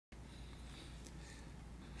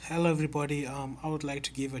Hello everybody, I would like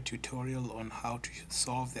to give a tutorial on how to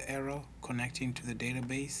solve the error connecting to the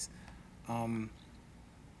database. Um,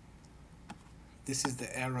 this is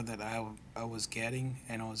the error that I was getting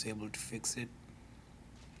and I was able to fix it.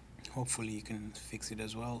 Hopefully you can fix it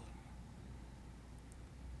as well.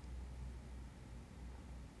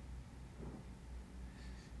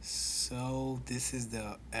 So this is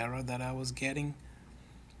the error that I was getting,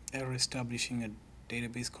 error establishing a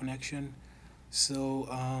database connection. So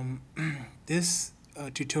this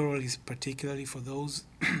tutorial is particularly for those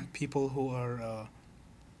people who are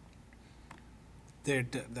they're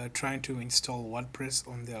trying to install WordPress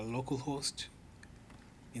on their local host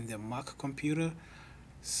in their Mac computer.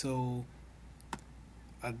 So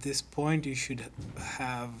at this point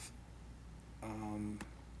have um,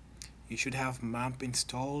 you should have MAMP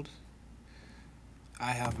installed.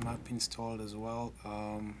 I have MAMP installed as well,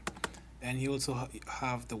 and you also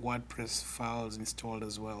have the WordPress files installed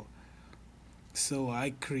as well. So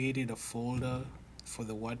I created a folder for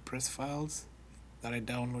the WordPress files that I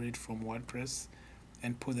downloaded from WordPress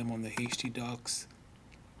and put them on the htdocs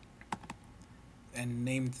and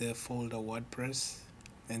named the folder WordPress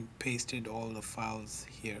and pasted all the files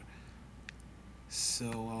here.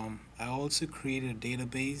 So I also created a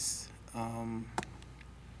database,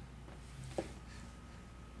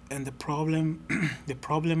 and the problem the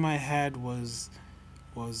problem I had was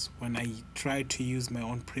when I tried to use my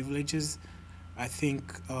own privileges. I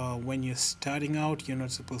think when you're starting out, you're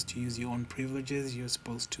not supposed to use your own privileges. You're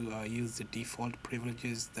supposed to use the default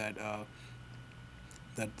privileges that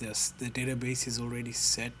the database is already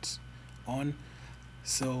set on.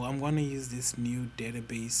 So I'm going to use this new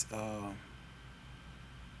database.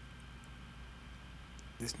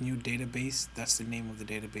 That's the name of the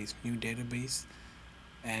database, new database.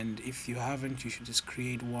 And if you haven't, you should just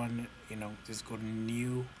create one. Just go to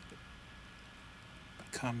new,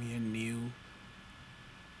 come here, new,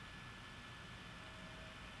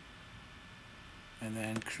 and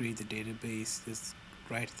then create the database. Just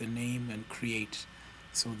write the name and create.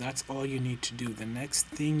 So that's all you need to do. The next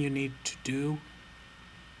thing you need to do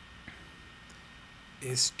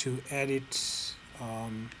is to edit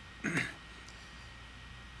on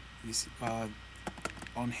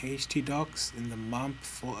htdocs in the MAMP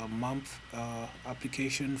for a MAMP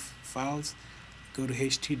application files. Go to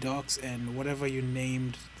htdocs and whatever you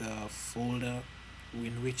named the folder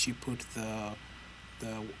in which you put the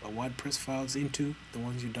WordPress files into, the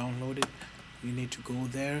ones you downloaded, you need to go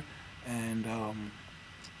there and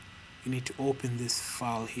you need to open this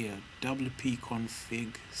file here,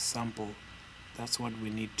 wp-config sample. That's what we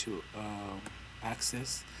need to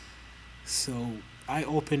access. So I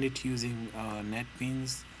opened it using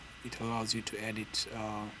NetBeans. It allows you to edit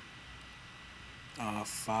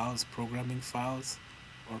files, programming files,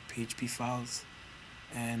 or PHP files.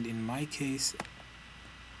 And in my case,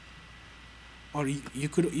 or you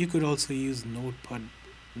could also use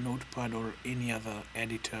Notepad or any other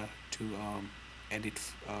editor to edit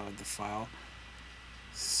the file.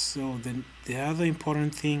 So then the other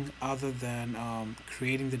important thing, other than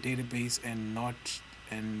creating the database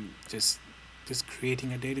and just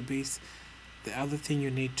creating a database, the other thing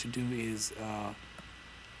you need to do is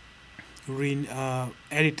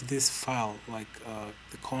edit this file, like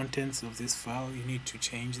the contents of this file. You need to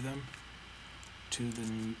change them to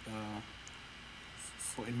the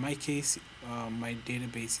for in my case, my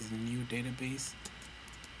database is a new database.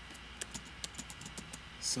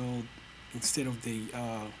 So instead of the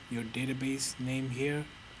your database name here,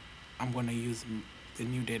 I'm gonna use the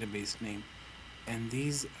new database name, and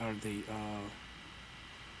these are the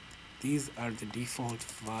default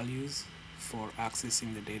values for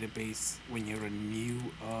accessing the database when you're a new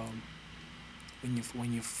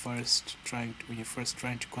when you're first trying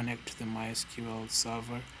to connect to the MySQL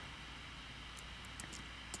server.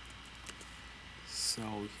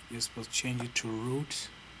 So you're supposed to change it to root,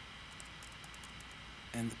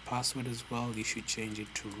 and the password as well, you should change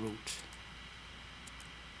it to root.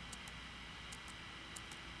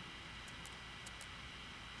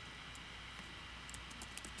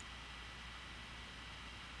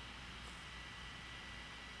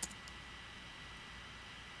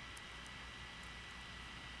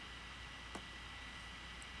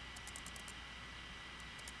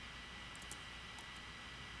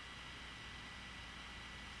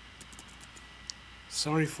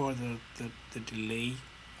 Sorry for the delay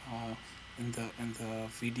in the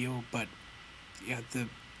video, but yeah, the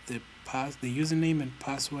username and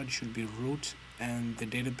password should be root, and the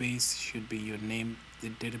database should be your name, the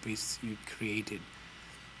database you created.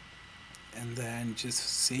 And then just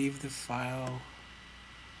save the file.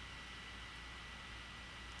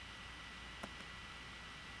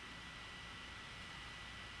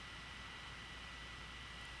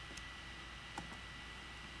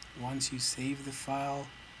 once you save the file,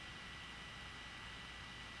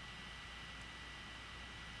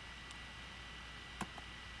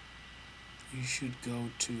 you should go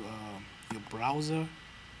to your browser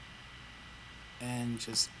and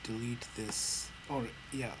just delete this. Or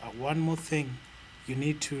yeah, one more thing, you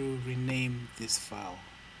need to rename this file.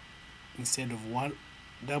 Instead of one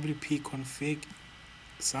wp config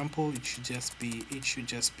sample, it should just be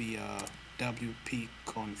wp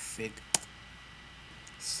config.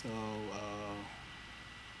 So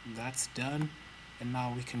that's done, and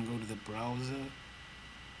now we can go to the browser.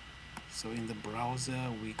 So in the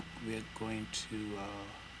browser we're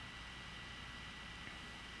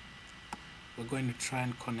going to try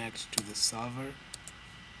and connect to the server.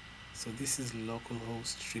 So this is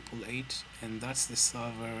localhost 888, and that's the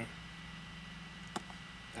server,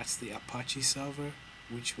 that's the Apache server,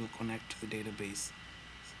 which will connect to the database.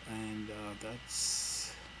 And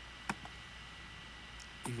that's,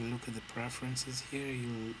 if you look at the preferences here,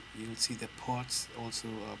 you'll see the ports also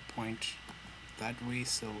point that way.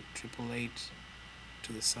 So 888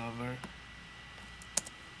 to the server,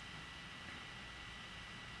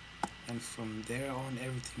 and from there on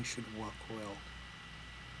everything should work well.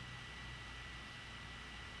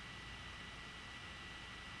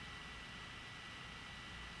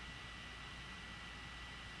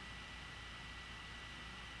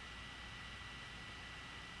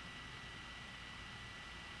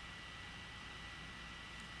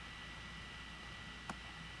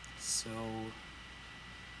 So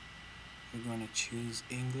we're going to choose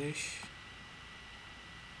English,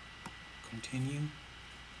 continue.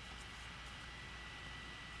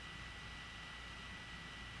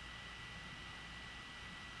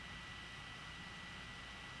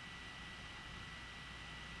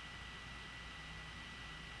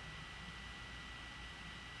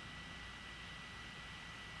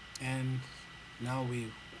 And now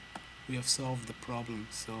we have solved the problem.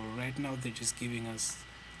 So right now they're just giving us,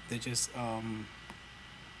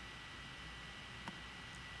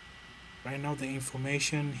 right now the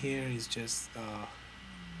information here is just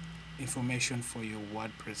information for your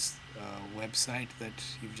WordPress website that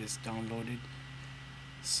you've just downloaded.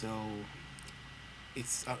 So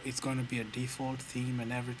it's going to be a default theme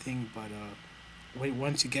and everything, but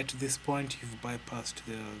once you get to this point, you've bypassed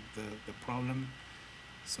the problem.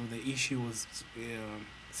 So the issue was,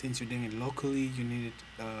 since you're doing it locally, you needed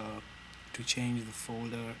to change the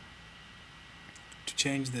folder, to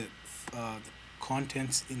change the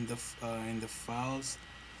contents in the files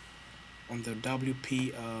on the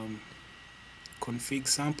wp config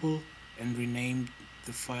sample, and rename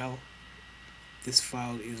the file. This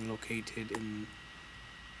file is located in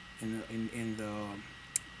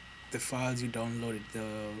the files you downloaded,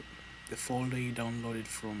 the folder you downloaded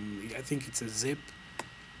from, I think it's a zip.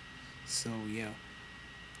 So yeah,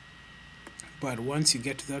 but once you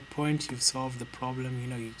get to that point, you've solved the problem.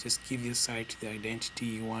 You just give your site the identity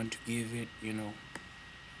you want to give it,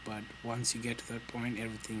 but once you get to that point,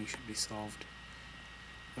 everything should be solved.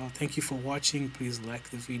 Well, thank you for watching. Please like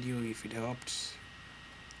the video if it helped,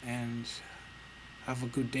 and have a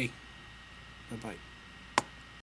good day. Bye bye.